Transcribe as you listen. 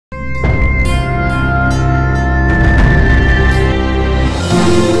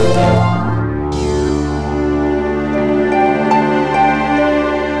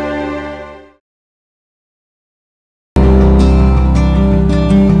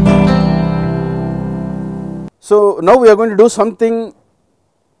So, now we are going to do something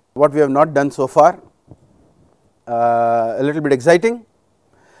what we have not done so far, a little bit exciting.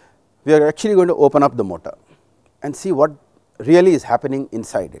 We are actually going to open up the motor and see what really is happening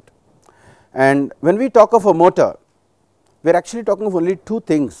inside it. And when we talk of a motor, we are actually talking of only two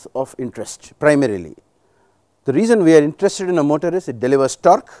things of interest primarily. The reason we are interested in a motor is it delivers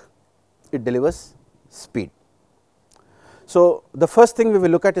torque, it delivers speed. So, the first thing we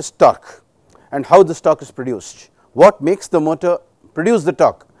will look at is torque and how this torque is produced. What makes the motor produce the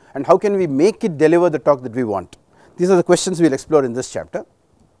torque and how can we make it deliver the torque that we want. These are the questions we will explore in this chapter.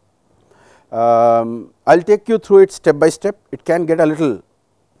 I will take you through it step by step. It can get a little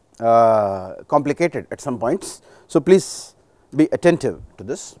complicated at some points. So, please be attentive to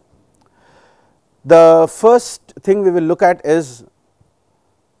this. The first thing we will look at is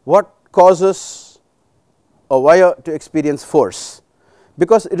what causes a wire to experience force,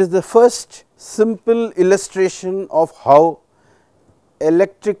 because it is the first simple illustration of how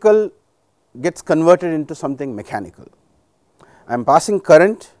electrical gets converted into something mechanical. I am passing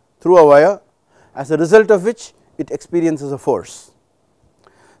current through a wire, as a result of which it experiences a force.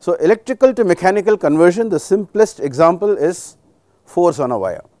 So, electrical to mechanical conversion, the simplest example is force on a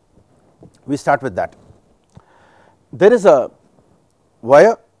wire. We start with that. There is a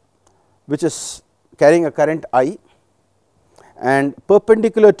wire which is carrying a current I, and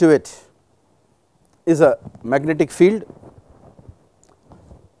perpendicular to it is a magnetic field.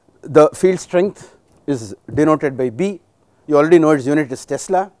 The field strength is denoted by B. You already know its unit is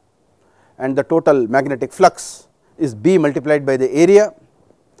Tesla, and the total magnetic flux is B multiplied by the area.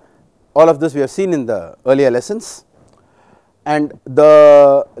 All of this we have seen in the earlier lessons, and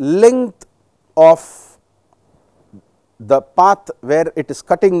the length of the path where it is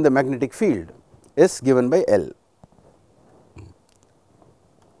cutting the magnetic field is given by L.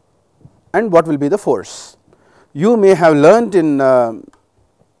 And what will be the force? You may have learnt in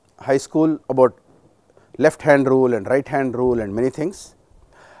high school about left hand rule and right hand rule and many things.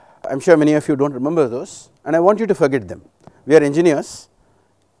 I am sure many of you do not remember those, and I want you to forget them. We are engineers.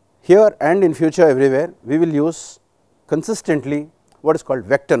 Here and in future everywhere we will use consistently what is called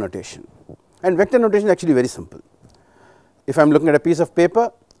vector notation, and vector notation is actually very simple. If I am looking at a piece of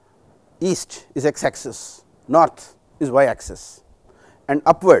paper, east is x axis, north is y axis, and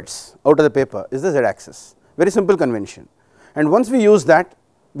upwards out of the paper is the z axis. Very simple convention, and once we use that,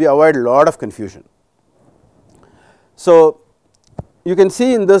 we avoid a lot of confusion. So, you can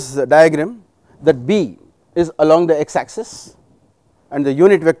see in this diagram that B is along the x axis and the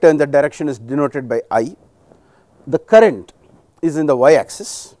unit vector in that direction is denoted by I. The current is in the y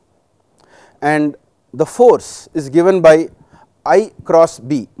axis and the force is given by I cross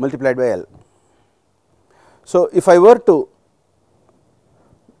B multiplied by L. So, if I were to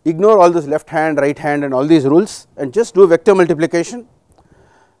ignore all this left hand, right hand and all these rules and just do vector multiplication,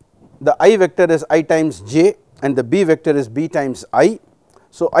 the I vector is I times j and the B vector is B times I.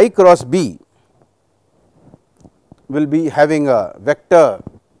 So, I cross B will be having a vector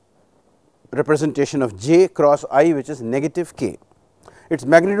representation of j cross I, which is negative k. Its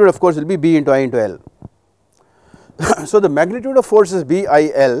magnitude of course will be B into I into L. So, the magnitude of force is B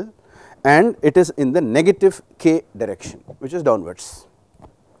I L and it is in the negative k direction, which is downwards.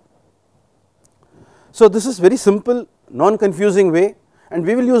 So, this is very simple non confusing way, and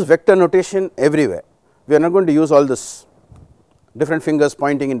we will use vector notation everywhere. We are not going to use all this different fingers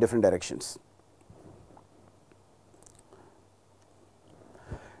pointing in different directions.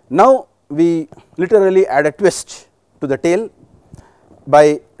 Now, we literally add a twist to the tail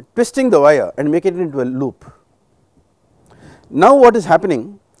by twisting the wire and make it into a loop. Now, what is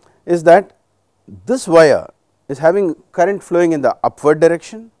happening is that this wire is having current flowing in the upward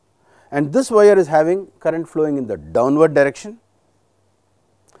direction and this wire is having current flowing in the downward direction.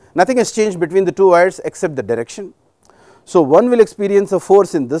 Nothing has changed between the two wires except the direction. So, one will experience a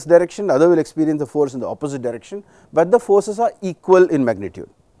force in this direction, the other will experience a force in the opposite direction, but the forces are equal in magnitude.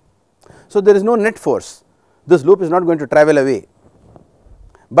 So, there is no net force. This loop is not going to travel away,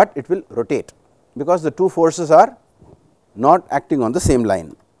 but it will rotate because the two forces are not acting on the same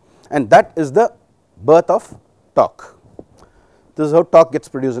line, and that is the birth of torque. This is how torque gets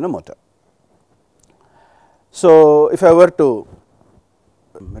produced in a motor. So, if I were to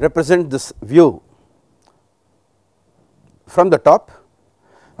represent this view from the top,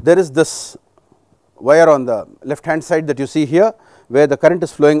 there is this wire on the left hand side that you see here, where the current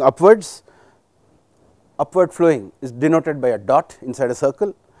is flowing upwards. Upward flowing is denoted by a dot inside a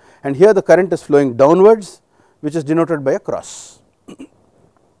circle, and here the current is flowing downwards, which is denoted by a cross.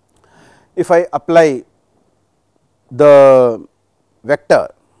 If I apply the vector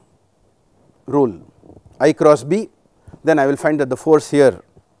rule, I cross B, then I will find that the force here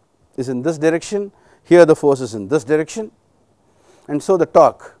is in this direction, here the force is in this direction, and so the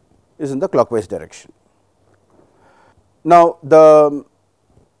torque is in the clockwise direction. Now, the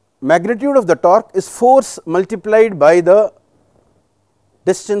magnitude of the torque is force multiplied by the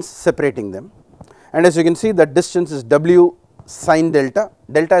distance separating them, and as you can see that distance is W sin delta.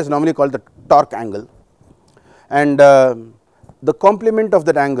 Delta is normally called the torque angle, and the complement of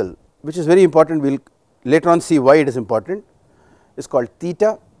that angle, which is very important, we will later on see why it is important, is called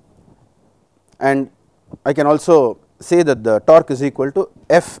theta, and I can also say that the torque is equal to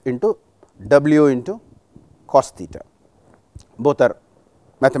F into W into cos theta. Both are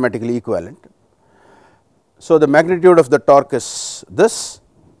mathematically equivalent. So, the magnitude of the torque is this,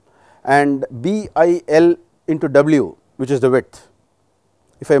 and BIL into W, which is the width.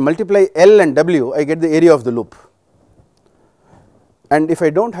 If I multiply L and W, I get the area of the loop, and if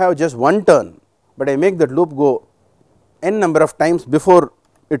I do not have just one turn, but I make that loop go n number of times before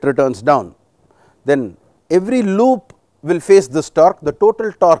it returns down, then every loop will face this torque. The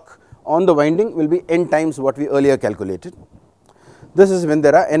total torque on the winding will be n times what we earlier calculated. This is when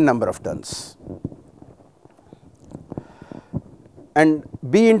there are n number of turns, and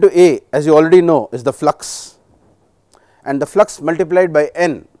B into A, as you already know, is the flux, and the flux multiplied by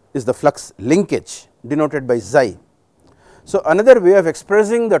n is the flux linkage denoted by xi. So, another way of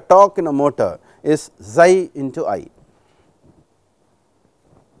expressing the torque in a motor is xi into I.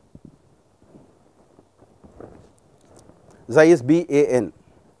 Xi is BAN,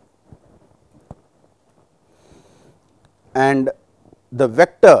 and the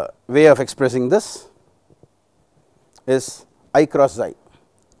vector way of expressing this is I cross xi.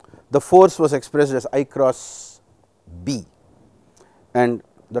 The force was expressed as I cross B, and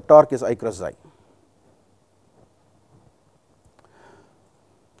the torque is I cross xi.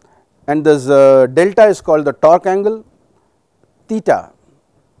 And this delta is called the torque angle, theta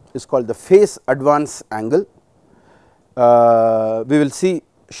is called the phase advance angle. We will see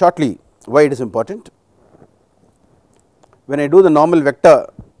shortly why it is important. When I do the normal vector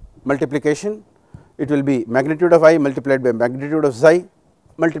multiplication, it will be magnitude of I multiplied by magnitude of xi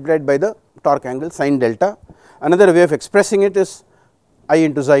multiplied by the torque angle sin delta. Another way of expressing it is I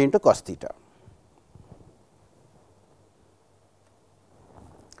into xi into cos theta.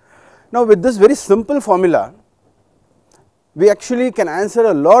 Now, with this very simple formula, we actually can answer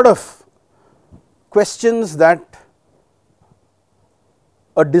a lot of questions that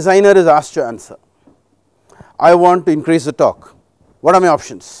a designer is asked to answer. I want to increase the torque. What are my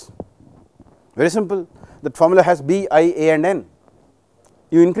options? Very simple. That formula has B, I, A and N.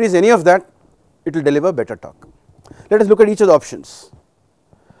 You increase any of that, it will deliver better torque. Let us look at each of the options.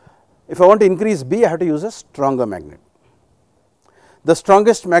 If I want to increase B, I have to use a stronger magnet. The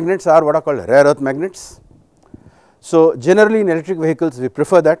strongest magnets are what are called rare earth magnets. So, generally in electric vehicles we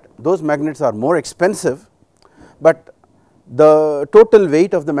prefer that. Those magnets are more expensive, but the total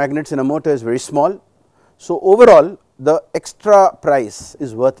weight of the magnets in a motor is very small. So, overall the extra price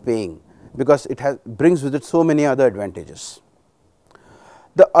is worth paying because it brings with it so many other advantages.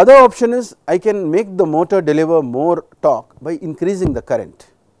 The other option is I can make the motor deliver more torque by increasing the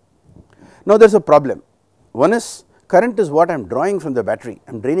current. Now, there is a problem. One is current is what I am drawing from the battery,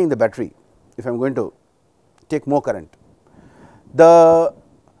 I am draining the battery if I am going to take more current. The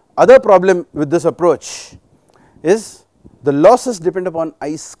other problem with this approach is the losses depend upon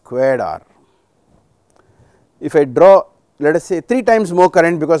I squared R. If I draw, let us say 3 times more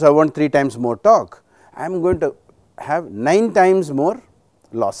current because I want 3 times more torque, I am going to have 9 times more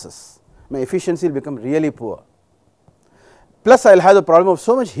losses. My efficiency will become really poor. Plus I will have the problem of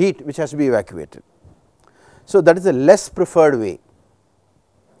so much heat which has to be evacuated. So, that is a less preferred way.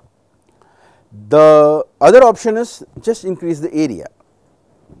 The other option is just increase the area.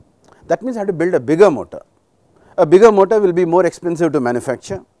 That means I have to build a bigger motor. A bigger motor will be more expensive to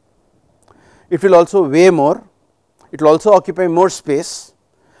manufacture. It will also weigh more. It will also occupy more space,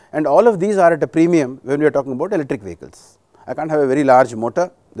 and all of these are at a premium when we are talking about electric vehicles. I can't have a very large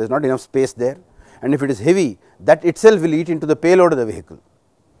motor, there is not enough space there, and if it is heavy, that itself will eat into the payload of the vehicle.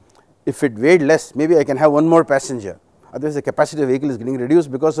 If it weighed less, maybe I can have one more passenger, otherwise the capacity of the vehicle is getting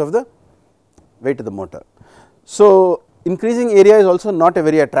reduced because of the weight of the motor. So, increasing area is also not a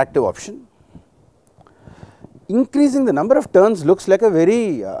very attractive option. Increasing the number of turns looks like a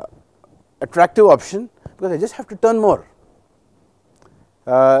very attractive option because I just have to turn more,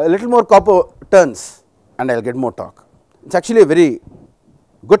 a little more copper turns and I will get more torque. It is actually a very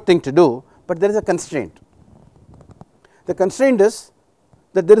good thing to do, but there is a constraint. The constraint is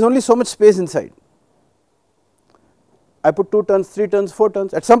that there is only so much space inside. I put 2 turns, 3 turns, 4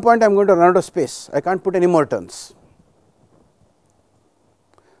 turns, at some point I am going to run out of space, I can't put any more turns.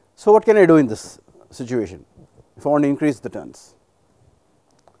 So, what can I do in this situation if I want to increase the turns?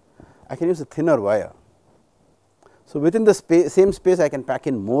 I can use a thinner wire. So, within the same space I can pack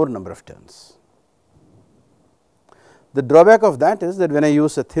in more number of turns. The drawback of that is that when I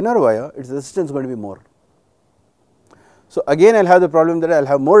use a thinner wire, its resistance is going to be more. So, again I will have the problem that I will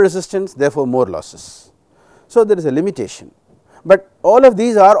have more resistance, therefore more losses. So, there is a limitation, but all of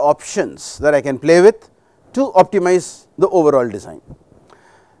these are options that I can play with to optimize the overall design.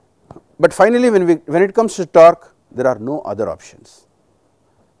 But finally, when it comes to torque, there are no other options.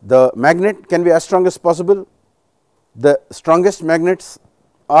 The magnet can be as strong as possible. The strongest magnets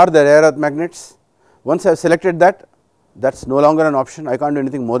are the rare earth magnets. Once I have selected that, that is no longer an option, I can't do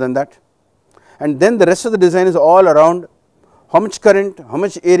anything more than that. And then the rest of the design is all around how much current, how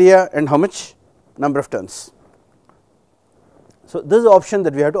much area, and how much number of turns. So, this is the option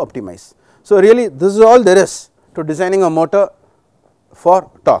that we have to optimize. So, really this is all there is to designing a motor for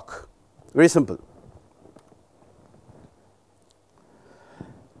torque, very simple.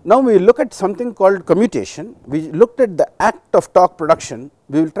 Now, we look at something called commutation. We looked at the act of torque production,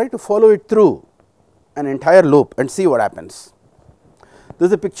 we will try to follow it through an entire loop and see what happens. This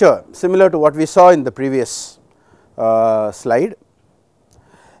is a picture similar to what we saw in the previous slide.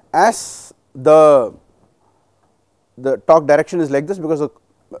 As the torque direction is like this, because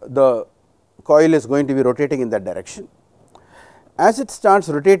the coil is going to be rotating in that direction. As it starts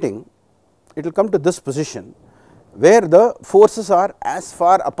rotating, it will come to this position where the forces are as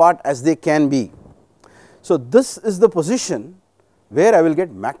far apart as they can be. So, this is the position where I will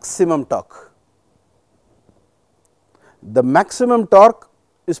get maximum torque. The maximum torque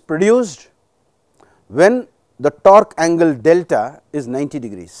is produced when the torque angle delta is 90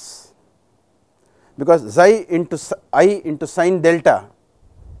 degrees, because xi into I into sin delta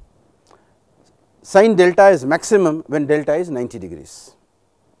is maximum when delta is 90 degrees,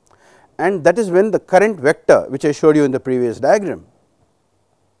 and that is when the current vector which I showed you in the previous diagram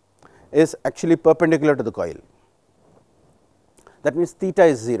is actually perpendicular to the coil. That means theta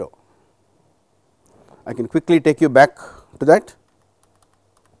is 0. I can quickly take you back to that.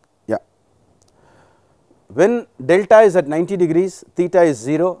 Yeah, when delta is at 90 degrees, theta is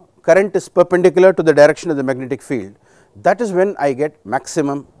 0, current is perpendicular to the direction of the magnetic field, that is when I get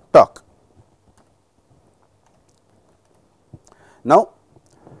maximum torque. Now,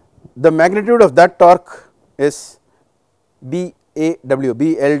 the magnitude of that torque is BILW,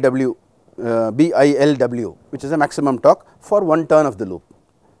 which is a maximum torque for one turn of the loop.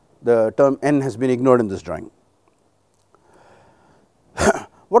 The term N has been ignored in this drawing.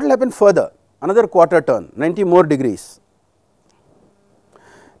 What will happen further? Another quarter turn, 90 more degrees,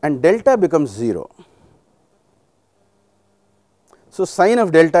 and delta becomes 0. So, sin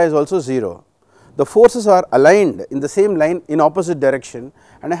of delta is also 0. The forces are aligned in the same line in opposite direction,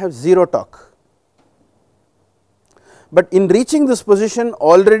 and I have 0 torque. But in reaching this position,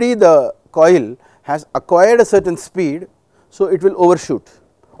 already the coil has acquired a certain speed, so it will overshoot.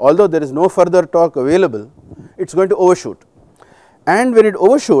 Although there is no further torque available, it is going to overshoot, and when it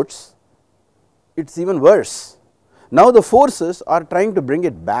overshoots, it is even worse. Now, the forces are trying to bring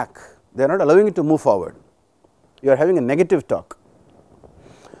it back, they are not allowing it to move forward, you are having a negative torque.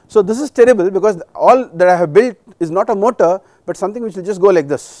 So, this is terrible, because all that I have built is not a motor, but something which will just go like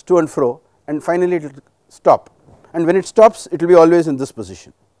this to and fro, and finally it will stop, and when it stops, it will be always in this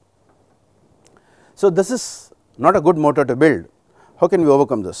position. So, this is not a good motor to build. How can we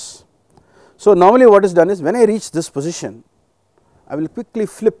overcome this? So, normally what is done is, when I reach this position, I will quickly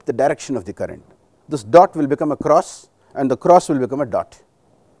flip the direction of the current. This dot will become a cross, and the cross will become a dot.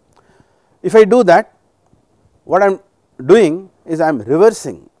 If I do that, what I am doing is I am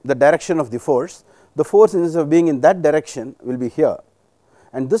reversing the direction of the force. The force, instead of being in that direction, will be here,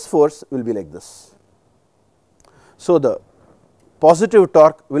 and this force will be like this. So, the positive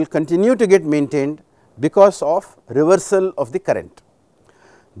torque will continue to get maintained because of reversal of the current.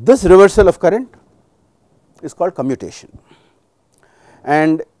 This reversal of current is called commutation,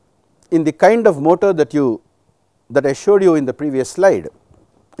 and in the kind of motor that I showed you in the previous slide,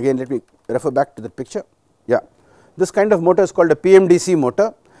 again let me refer back to the picture. Yeah, this kind of motor is called a PMDC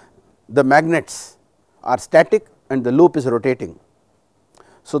motor. The magnets are static and the loop is rotating.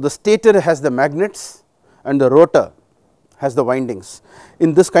 So, the stator has the magnets and the rotor has the windings.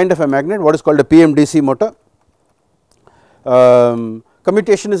 In this kind of a magnet, what is called a PMDC motor,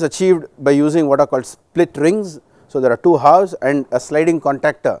 commutation is achieved by using what are called split rings. So, there are two halves and a sliding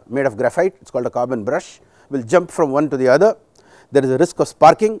contactor made of graphite, it is called a carbon brush, will jump from one to the other. There is a risk of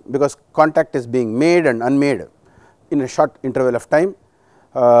sparking, because contact is being made and unmade in a short interval of time,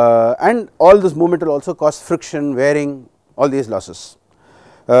 and all this movement will also cause friction, wearing, all these losses.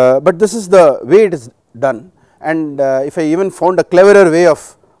 But this is the way it is done, and if I even found a cleverer way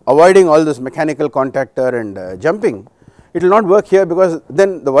of avoiding all this mechanical contactor and jumping, it will not work here, because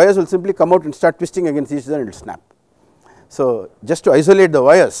then the wires will simply come out and start twisting against each other and it will snap. So, just to isolate the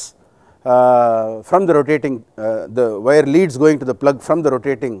wires from the rotating, the wire leads going to the plug from the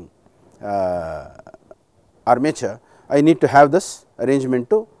rotating armature, I need to have this arrangement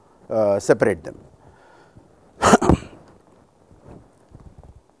to separate them.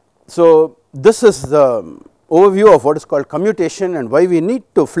 So, this is the overview of what is called commutation and why we need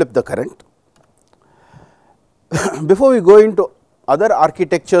to flip the current. Before we go into other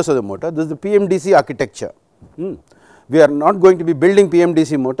architectures of the motor, this is the PMDC architecture. We are not going to be building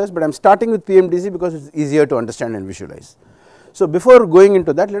PMDC motors, but I am starting with PMDC because it is easier to understand and visualize. So, before going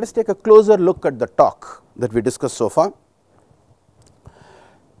into that, let us take a closer look at the torque that we discussed so far.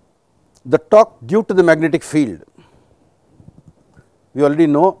 The torque due to the magnetic field, we already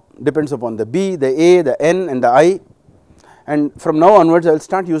know, depends upon the B, the A, the N and the I, and from now onwards I will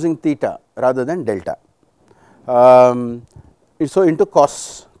start using theta rather than delta. So, into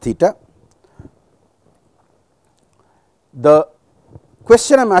cos theta. The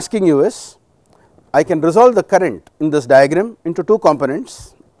question I am asking you is, I can resolve the current in this diagram into two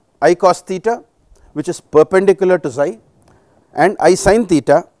components, I cos theta, which is perpendicular to psi, and I sin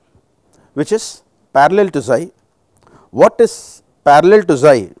theta, which is parallel to psi. What is parallel to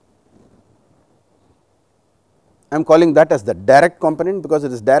psi? I am calling that as the direct component, because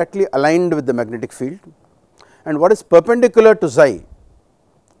it is directly aligned with the magnetic field, and what is perpendicular to psi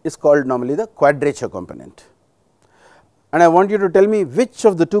is called normally the quadrature component. And I want you to tell me which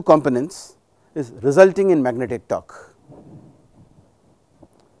of the two components is resulting in magnetic torque.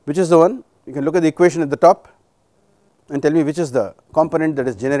 Which is the one? You can look at the equation at the top and tell me which is the component that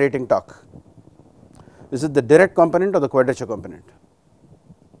is generating torque. Is it the direct component or the quadrature component?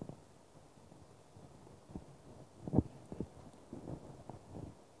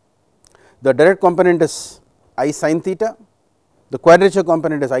 The direct component is I sin theta, the quadrature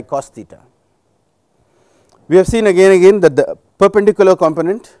component is I cos theta. We have seen again and again that the perpendicular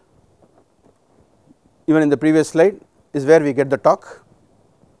component, even in the previous slide, is where we get the torque.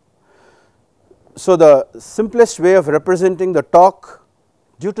 So, the simplest way of representing the torque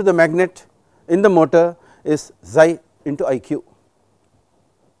due to the magnet in the motor is psi into IQ.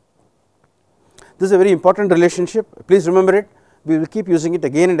 This is a very important relationship, please remember it, we will keep using it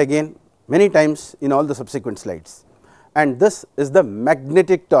again and again many times in all the subsequent slides, and this is the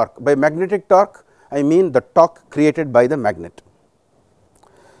magnetic torque. By magnetic torque I mean the torque created by the magnet.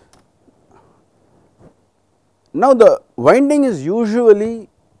 Now, the winding is usually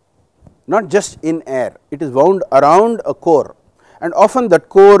not just in air, it is wound around a core, and often that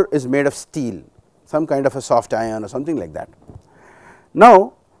core is made of steel, some kind of a soft iron or something like that.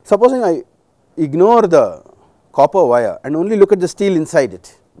 Now, supposing I ignore the copper wire and only look at the steel inside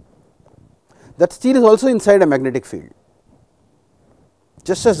it, that steel is also inside a magnetic field.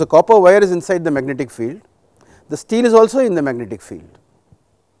 Just as the copper wire is inside the magnetic field, the steel is also in the magnetic field.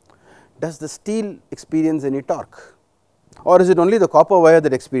 Does the steel experience any torque, or is it only the copper wire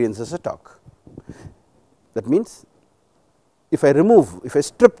that experiences a torque? That means, if I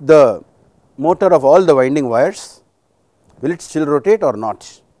strip the motor of all the winding wires, will it still rotate or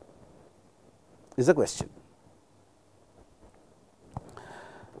not, is the question.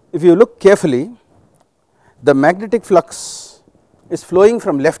 If you look carefully, the magnetic flux is flowing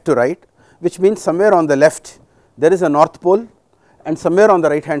from left to right, which means somewhere on the left there is a north pole and somewhere on the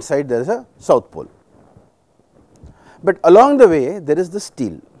right hand side there is a south pole. But along the way there is the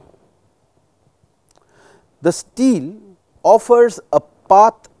steel. The steel offers a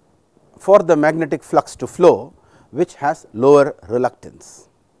path for the magnetic flux to flow which has lower reluctance.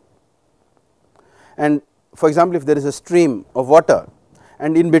 And for example, if there is a stream of water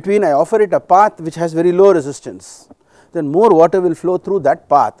and in between I offer it a path which has very low resistance, then more water will flow through that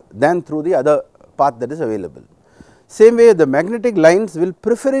path than through the other path that is available. Same way, the magnetic lines will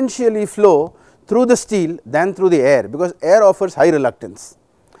preferentially flow through the steel than through the air, because air offers high reluctance.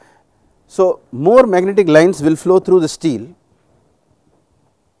 So, more magnetic lines will flow through the steel,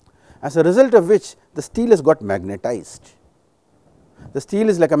 as a result of which the steel has got magnetized. The steel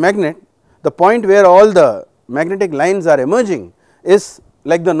is like a magnet, the point where all the magnetic lines are emerging is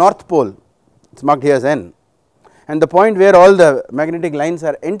like the north pole, it is marked here as N, and the point where all the magnetic lines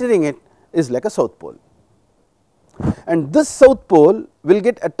are entering it is like a south pole. And this south pole will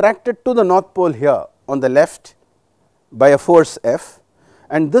get attracted to the north pole here on the left by a force F,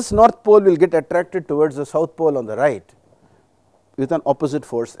 and this north pole will get attracted towards the south pole on the right with an opposite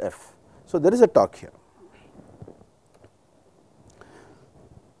force F. So, there is a torque here,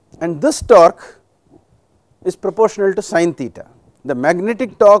 and this torque is proportional to sin theta. The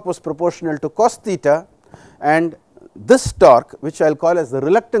magnetic torque was proportional to cos theta, and this torque, which I will call as the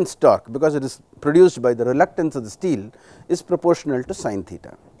reluctance torque because it is produced by the reluctance of the steel, is proportional to sin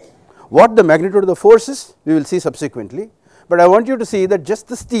theta. What the magnitude of the force is, we will see subsequently, but I want you to see that just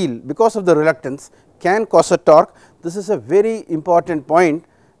the steel, because of the reluctance, can cause a torque. This is a very important point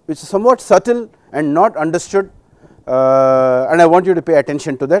which is somewhat subtle and not understood, and I want you to pay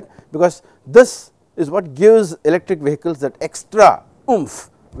attention to that, because this is what gives electric vehicles that extra oomph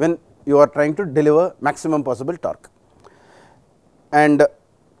when you are trying to deliver maximum possible torque. And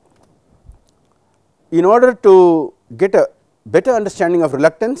in order to get a better understanding of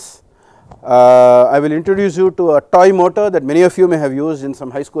reluctance, I will introduce you to a toy motor that many of you may have used in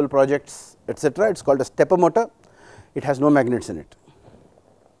some high school projects, etc. It is called a stepper motor. It has no magnets in it,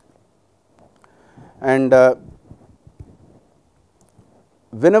 and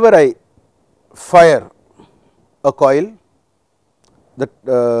whenever I fire a coil,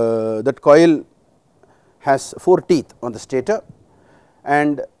 that coil has 4 teeth on the stator,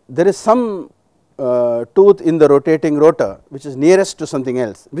 and there is some tooth in the rotating rotor which is nearest to something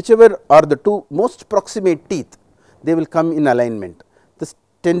else. Whichever are the two most proximate teeth, they will come in alignment. This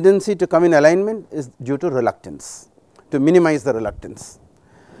tendency to come in alignment is due to reluctance, to minimize the reluctance.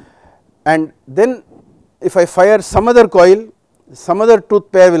 And then if I fire some other coil, some other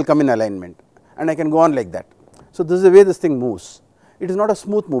tooth pair will come in alignment, and I can go on like that. So, this is the way this thing moves. It is not a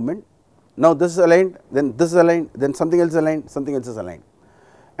smooth movement. Now, this is aligned, then this is aligned, then something else is aligned, something else is aligned,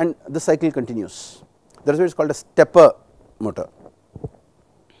 and the cycle continues. That is why it is called a stepper motor.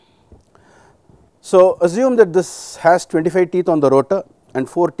 So, assume that this has 25 teeth on the rotor and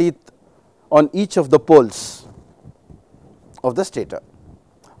 4 teeth on each of the poles of the stator.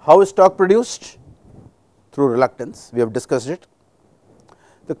 How is torque produced? Through reluctance. We have discussed it.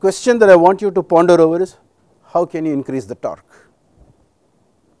 The question that I want you to ponder over is, how can you increase the torque?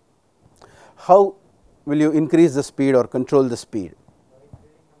 How will you increase the speed or control the speed?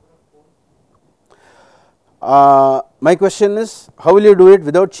 My question is, how will you do it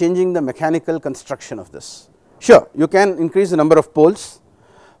without changing the mechanical construction of this? Sure, you can increase the number of poles.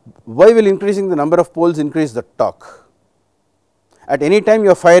 Why will increasing the number of poles increase the torque? At any time you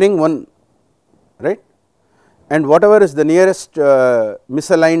are firing one, right, and whatever is the nearest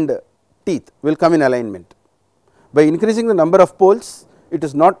misaligned teeth will come in alignment. By increasing the number of poles, it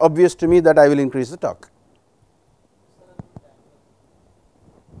is not obvious to me that I will increase the torque.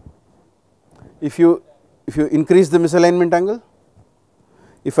 If you increase the misalignment angle,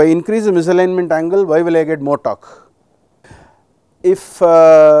 if I increase the misalignment angle, why will I get more torque? If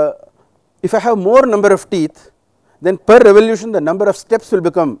I have more number of teeth, then per revolution the number of steps will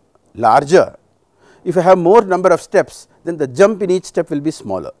become larger. If I have more number of steps, then the jump in each step will be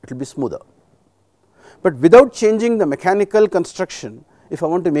smaller, it will be smoother. But without changing the mechanical construction, if I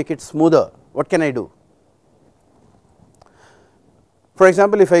want to make it smoother, what can I do? For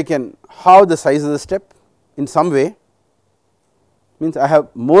example, if I can halve the size of the step in some way, means I have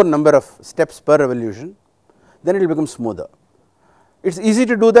more number of steps per revolution, then it will become smoother. It is easy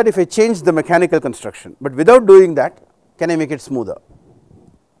to do that if I change the mechanical construction, but without doing that, can I make it smoother?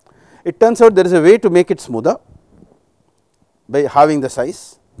 It turns out there is a way to make it smoother by halving the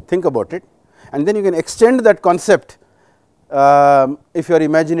size. Think about it, and then you can extend that concept if you are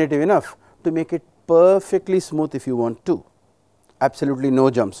imaginative enough to make it perfectly smooth if you want to. Absolutely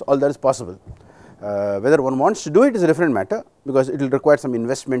no jumps, all that is possible. Whether one wants to do it is a different matter, because it will require some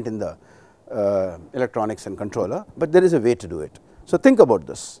investment in the electronics and controller, but there is a way to do it. So, think about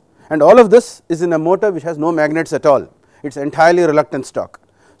this, and all of this is in a motor which has no magnets at all, it is entirely reluctance torque.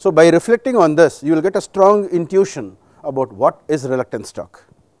 So, by reflecting on this, you will get a strong intuition about what is reluctance torque.